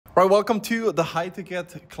Right, welcome to the High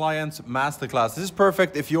Ticket Clients Masterclass. This is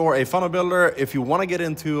perfect if you're a funnel builder, if you want to get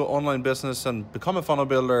into online business and become a funnel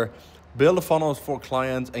builder, build funnels for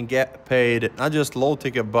clients and get paid, not just low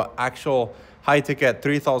ticket, but actual high ticket,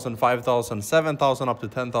 3,000, 5,000, 7,000, up to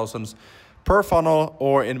 10,000 per funnel.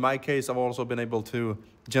 Or in my case, I've also been able to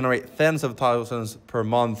generate tens of thousands per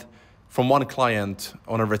month from one client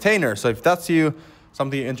on a retainer. So if that's you,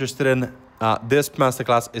 something you're interested in, this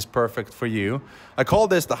masterclass is perfect for you. I call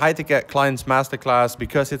this the High Ticket Clients Masterclass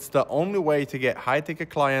because it's the only way to get high ticket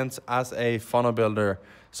clients as a funnel builder.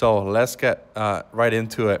 So let's get right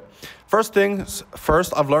into it. First things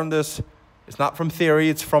first, I've learned this. It's not from theory,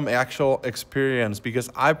 it's from actual experience, because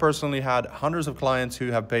I personally had hundreds of clients who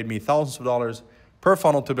have paid me thousands of dollars per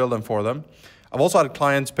funnel to build them for them. I've also had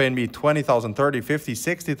clients paying me 20,000, 30, 50,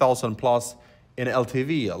 60,000 plus in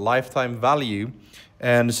LTV, lifetime value.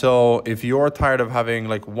 And so if you're tired of having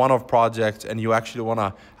like one-off projects and you actually want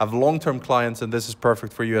to have long-term clients, and this is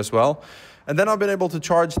perfect for you as well. And then I've been able to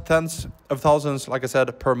charge tens of thousands, like I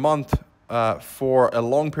said, per month for a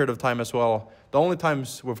long period of time as well. The only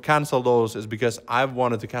times we've canceled those is because I've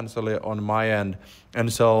wanted to cancel it on my end.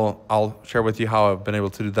 And so I'll share with you how I've been able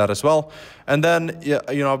to do that as well. And then,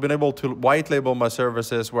 I've been able to white label my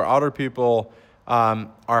services where other people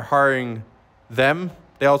are hiring them.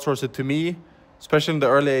 They outsource it to me, especially in the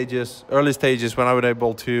early stages when I was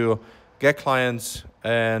able to get clients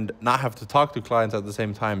and not have to talk to clients at the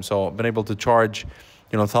same time. So I've been able to charge,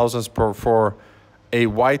 thousands for a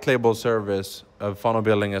white label service of funnel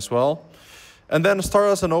building as well. And then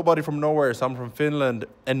started as a nobody from nowhere. So I'm from Finland,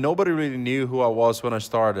 and nobody really knew who I was when I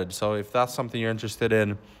started. So if that's something you're interested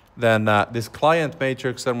in, then this client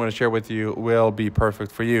matrix that I'm going to share with you will be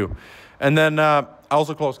perfect for you. And then I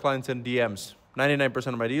also close clients in DMs. 99%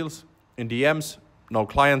 of my deals in DMs, no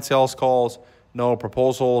client sales calls, no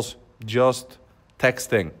proposals, just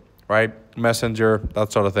texting, right? Messenger,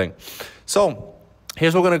 that sort of thing. So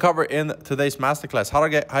here's what we're going to cover in today's masterclass: how to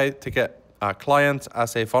get high ticket clients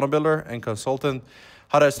as a funnel builder and consultant,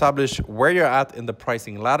 how to establish where you're at in the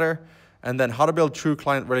pricing ladder, and then how to build true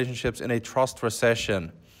client relationships in a trust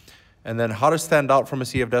recession, and then how to stand out from a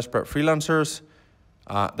sea of desperate freelancers.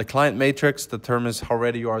 The client matrix determines how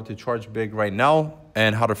ready you are to charge big right now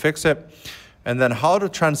and how to fix it. And then how to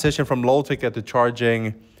transition from low ticket to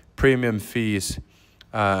charging premium fees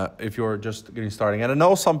if you're just getting started. And I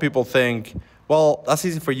know some people think, well, that's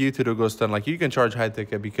easy for you to do, Gusten. Like, you can charge high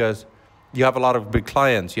ticket because you have a lot of big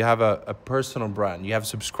clients. You have a personal brand. You have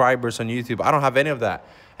subscribers on YouTube. I don't have any of that.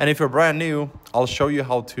 And if you're brand new, I'll show you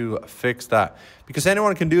how to fix that. Because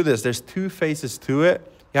anyone can do this. There's two phases to it.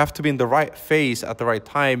 You have to be in the right phase at the right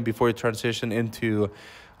time before you transition into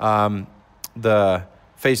the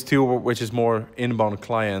phase two, which is more inbound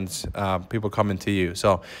clients, people coming to you.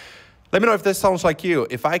 So let me know if this sounds like you.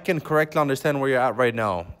 If I can correctly understand where you're at right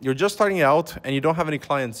now. You're just starting out and you don't have any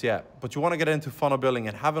clients yet, but you want to get into funnel building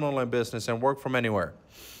and have an online business and work from anywhere,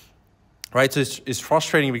 right? So it's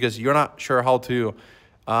frustrating because you're not sure how to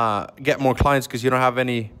get more clients because you don't have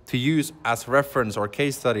any to use as reference or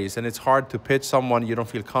case studies, and it's hard to pitch someone. You don't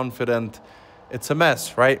feel confident. It's a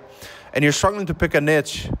mess, right? And you're struggling to pick a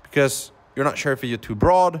niche because you're not sure if you're too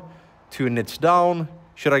broad, too niche down.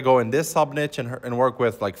 Should I go in this sub niche and work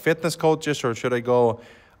with like fitness coaches, or should I go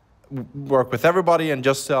work with everybody and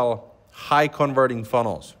just sell high converting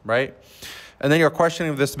funnels, right? And then you're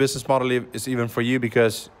questioning if this business model is even for you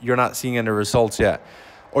because you're not seeing any results yet.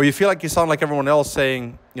 Or you feel like you sound like everyone else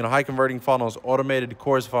saying, high converting funnels, automated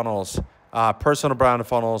course funnels, personal brand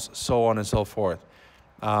funnels, so on and so forth.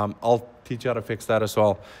 I'll teach you how to fix that as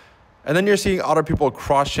well. And then you're seeing other people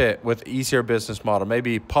crush it with easier business model,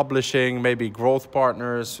 maybe publishing, maybe growth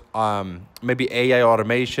partners, maybe AI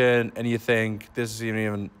automation, and you think this isn't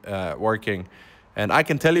even working. And I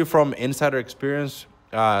can tell you from insider experience,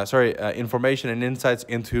 information and insights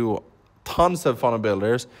into tons of funnel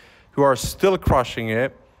builders who are still crushing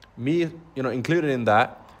it, me, included in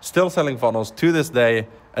that, still selling funnels to this day,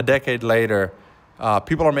 a decade later.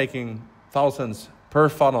 People are making thousands per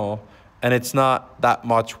funnel, and it's not that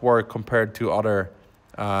much work compared to other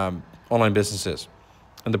online businesses.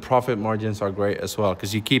 And the profit margins are great as well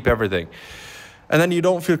because you keep everything. And then you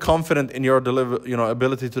don't feel confident in your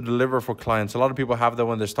ability to deliver for clients. A lot of people have that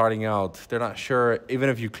when they're starting out. They're not sure, even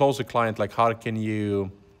if you close a client, like how can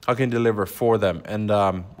you deliver for them? And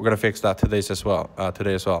we're gonna fix that today as well.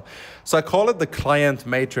 So I call it the client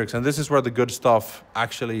matrix, and this is where the good stuff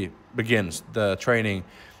actually begins, the training.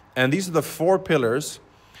 And these are the 4 pillars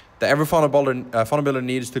that every funnel builder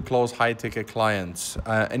needs to close high ticket clients.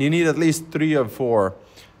 And you need at least 3 of 4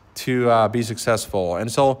 to be successful.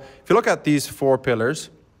 And so if you look at these 4 pillars,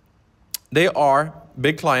 They are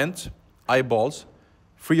big clients, eyeballs,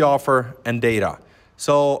 free offer, and data.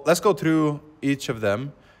 So let's go through each of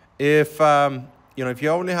them. If if you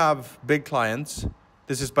only have big clients,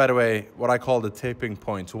 this is, by the way, what I call the tipping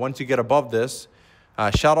point. So once you get above this,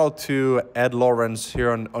 shout out to Ed Lawrence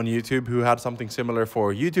here on YouTube, who had something similar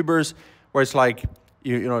for YouTubers, where it's like,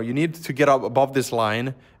 you need to get up above this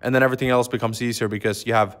line, and then everything else becomes easier because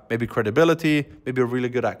you have maybe credibility, maybe you're really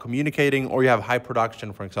good at communicating, or you have high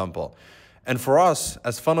production, for example. And for us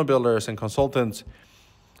as funnel builders and consultants,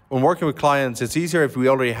 when working with clients, it's easier if we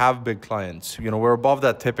already have big clients. We're above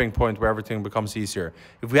that tipping point where everything becomes easier.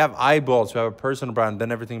 If we have eyeballs, we have a personal brand,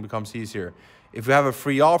 then everything becomes easier. If we have a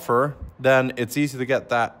free offer, then it's easy to get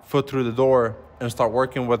that foot through the door and start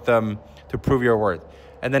working with them to prove your worth.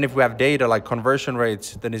 And then if we have data like conversion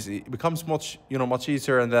rates, then it becomes much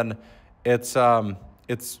easier. And then it's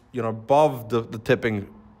above the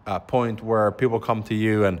tipping point where people come to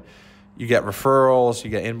you and you get referrals,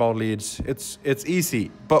 you get inbound leads. It's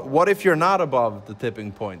easy. But what if you're not above the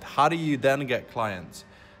tipping point? How do you then get clients?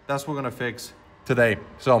 That's what we're gonna fix today.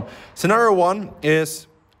 So scenario one is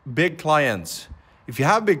big clients. If you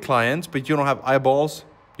have big clients, but you don't have eyeballs,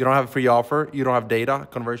 you don't have a free offer, you don't have data,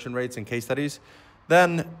 conversion rates, and case studies,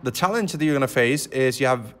 then the challenge that you're gonna face is you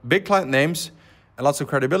have big client names and lots of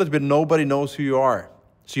credibility, but nobody knows who you are.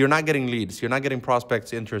 So you're not getting leads, you're not getting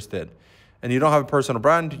prospects interested. And you don't have a personal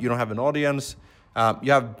brand, you don't have an audience.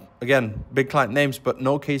 You have, again, big client names, but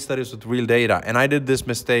no case studies with real data. And I did this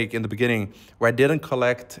mistake in the beginning where I didn't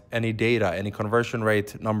collect any data, any conversion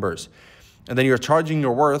rate numbers. And then you're charging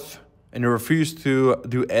your worth and you refuse to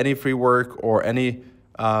do any free work or any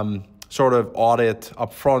sort of audit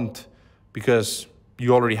upfront because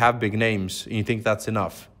you already have big names and you think that's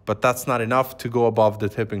enough. But that's not enough to go above the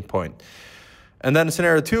tipping point. And then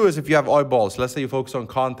scenario two is if you have eyeballs. Let's say you focus on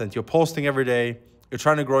content. You're posting every day. You're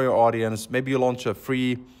trying to grow your audience. Maybe you launch a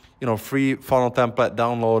free funnel template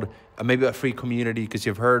download, and maybe a free community because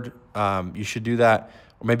you've heard you should do that.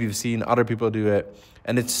 Or maybe you've seen other people do it.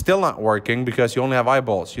 And it's still not working because you only have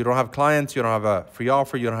eyeballs. You don't have clients. You don't have a free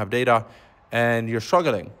offer. You don't have data. And you're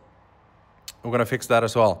struggling. We're going to fix that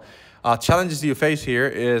as well. Challenges you face here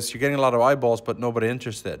is you're getting a lot of eyeballs, but nobody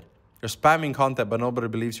interested. You're spamming content, but nobody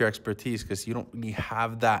believes your expertise because you don't really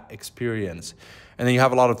have that experience. And then you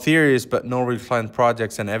have a lot of theories, but no real client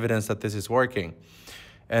projects and evidence that this is working.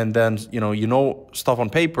 And then, you know stuff on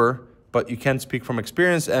paper, but you can't speak from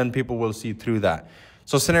experience and people will see through that.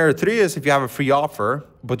 So scenario three is if you have a free offer,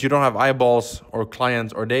 but you don't have eyeballs or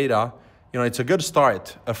clients or data, it's a good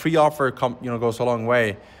start. A free offer goes a long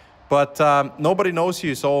way. But nobody knows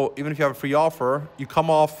you, so even if you have a free offer, you come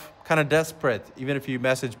off kind of desperate, even if you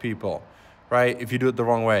message people, right? If you do it the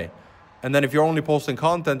wrong way. And then if you're only posting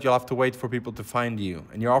content, you'll have to wait for people to find you.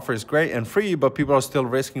 And your offer is great and free, but people are still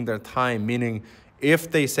risking their time, meaning if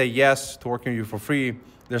they say yes to working with you for free,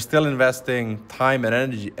 they're still investing time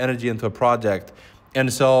and energy into a project.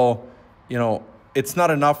 And so, it's not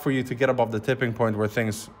enough for you to get above the tipping point where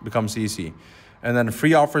things becomes easy. And then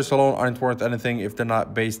free offers alone aren't worth anything if they're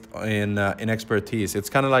not based in expertise. It's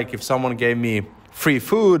kind of like if someone gave me free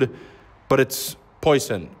food, but it's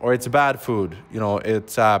poison or it's bad food.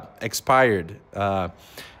 It's expired.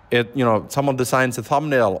 Someone designs a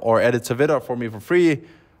thumbnail or edits a video for me for free,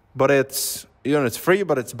 but it's free,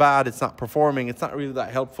 but it's bad. It's not performing. It's not really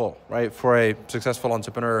that helpful, right, for a successful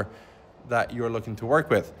entrepreneur that you're looking to work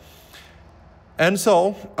with. And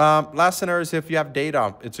so, last scenario is if you have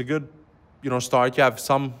data, it's a good start. You have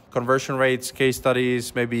some conversion rates, case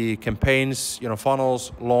studies, maybe campaigns,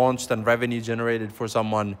 funnels launched and revenue generated for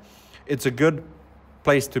someone. It's a good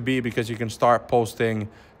place to be because you can start posting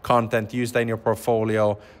content, use that in your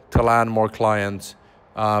portfolio to land more clients.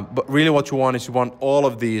 But really what you want is you want all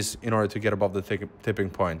of these in order to get above the tipping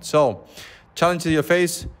point. So challenges you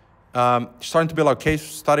face, starting to build out case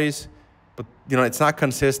studies, but it's not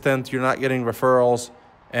consistent. You're not getting referrals.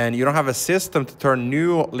 And you don't have a system to turn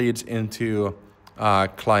new leads into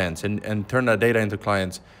clients and turn that data into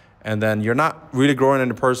clients. And then you're not really growing in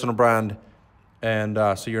a personal brand. And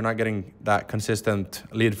so you're not getting that consistent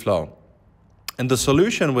lead flow. And the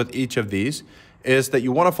solution with each of these is that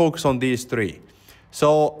you want to focus on these three.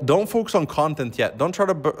 So don't focus on content yet. Don't try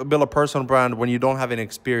to build a personal brand when you don't have any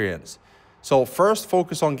experience. So first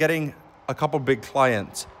focus on getting a couple big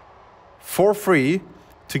clients for free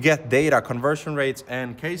to get data, conversion rates,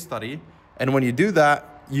 and case study. And when you do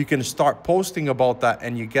that, you can start posting about that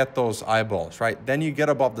and you get those eyeballs, right? Then you get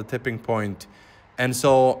above the tipping point. And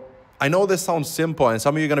so I know this sounds simple and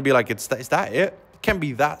some of you are gonna be like, is that it? It can't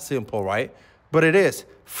be that simple, right? But it is.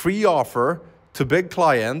 Free offer to big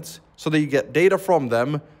clients so that you get data from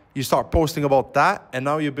them, You start posting about that, and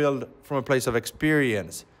now you build from a place of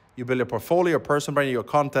experience. You build a portfolio, your personal brand, your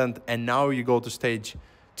content, and now you go to stage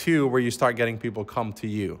 2 where you start getting people come to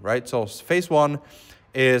you, right? So phase 1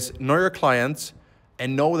 is know your clients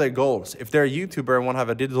and know their goals. If they're a YouTuber and want to have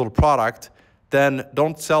a digital product, then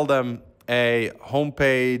don't sell them a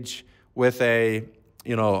homepage with a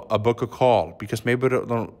book a call, because maybe they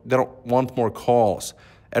don't want more calls.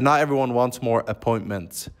 And not everyone wants more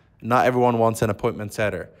appointments. Not everyone wants an appointment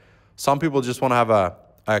setter. Some people just want to have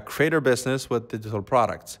a creator business with digital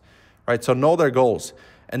products, right? So know their goals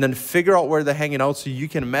and then figure out where they're hanging out so you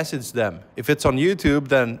can message them. If it's on YouTube,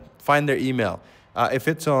 then find their email. If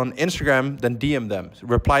it's on Instagram, then DM them,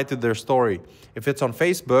 reply to their story. If it's on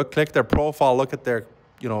Facebook, click their profile, look at their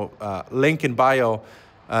link in bio,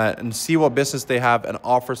 and see what business they have and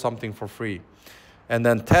offer something for free. And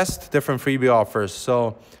then test different freebie offers.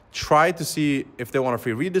 So try to see if they want a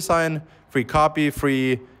free redesign, free copy,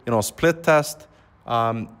 free split test,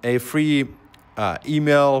 a free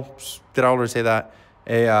email, did I already say that?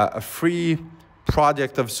 A free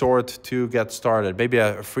project of sort to get started, maybe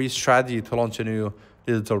a free strategy to launch a new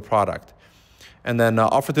digital product. And then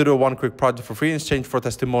offer to do one quick project for free in exchange for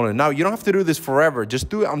testimonial. Now, you don't have to do this forever. Just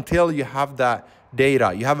do it until you have that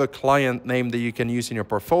data. You have a client name that you can use in your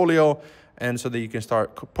portfolio, and so that you can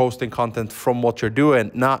start posting content from what you're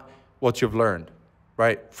doing, not what you've learned,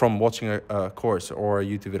 right? From watching a course or a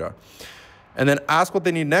YouTube video. And then ask what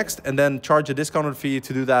they need next, and then charge a discounted fee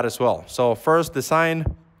to do that as well. So first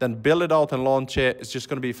design, then build it out and launch it. It's just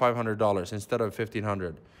going to be $500 instead of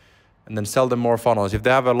 $1,500. And then sell them more funnels. If they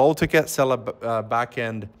have a low ticket, sell a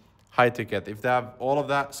back-end high ticket. If they have all of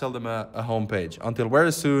that, sell them a homepage. Until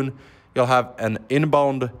very soon, you'll have an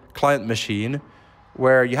inbound client machine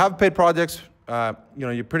where you have paid projects.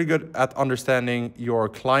 You're pretty good at understanding your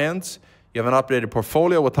clients. You have an updated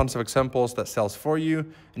portfolio with tons of examples that sells for you.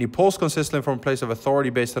 And you post consistently from a place of authority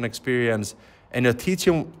based on experience. And you're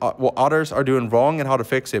teaching what others are doing wrong and how to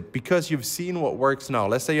fix it, because you've seen what works now.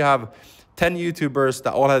 Let's say you have 10 YouTubers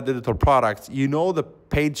that all have digital products. You know the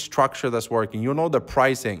page structure that's working. You know the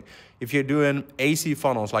pricing. If you're doing AC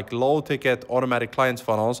funnels, like low ticket automatic clients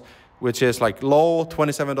funnels, which is like low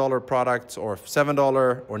 $27 products or $7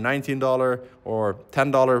 or $19 or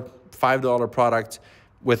 $10, $5 products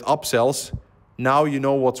with upsells, now you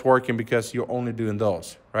know what's working because you're only doing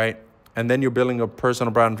those, right? And then you're building a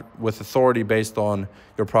personal brand with authority based on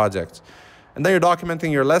your projects. And then you're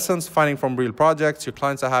documenting your lessons, finding from real projects, your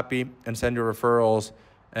clients are happy, and send your referrals.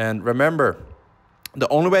 And remember, the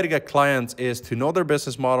only way to get clients is to know their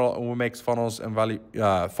business model and what makes funnels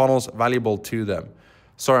valuable to them.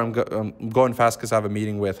 Sorry, I'm going fast because I have a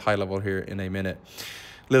meeting with High Level here in a minute.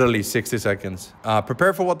 Literally 60 seconds.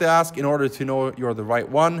 Prepare for what they ask in order to know you're the right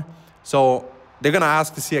one. So they're going to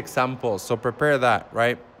ask to see examples. So prepare that,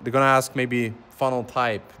 right? They're going to ask maybe funnel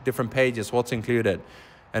type, different pages, what's included.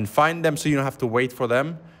 And find them so you don't have to wait for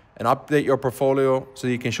them, and update your portfolio so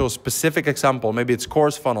you can show specific example. Maybe it's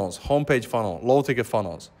course funnels, homepage funnel, low ticket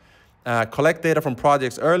funnels. Collect data from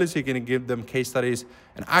projects early so you can give them case studies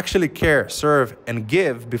and actually care, serve, and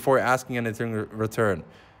give before asking anything in return.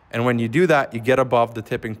 And when you do that, you get above the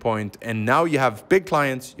tipping point, and now you have big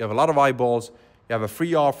clients, you have a lot of eyeballs, you have a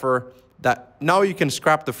free offer that now you can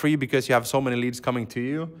scrap the free because you have so many leads coming to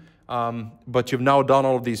you. But you've now done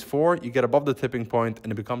all of these 4, you get above the tipping point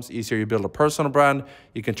and it becomes easier. You build a personal brand,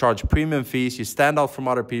 you can charge premium fees, you stand out from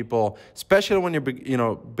other people, especially when you're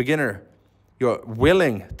beginner. You're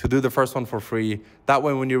willing to do the first one for free. That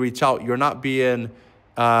way when you reach out, you're not being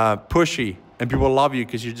pushy, and people love you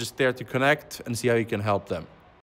because you're just there to connect and see how you can help them.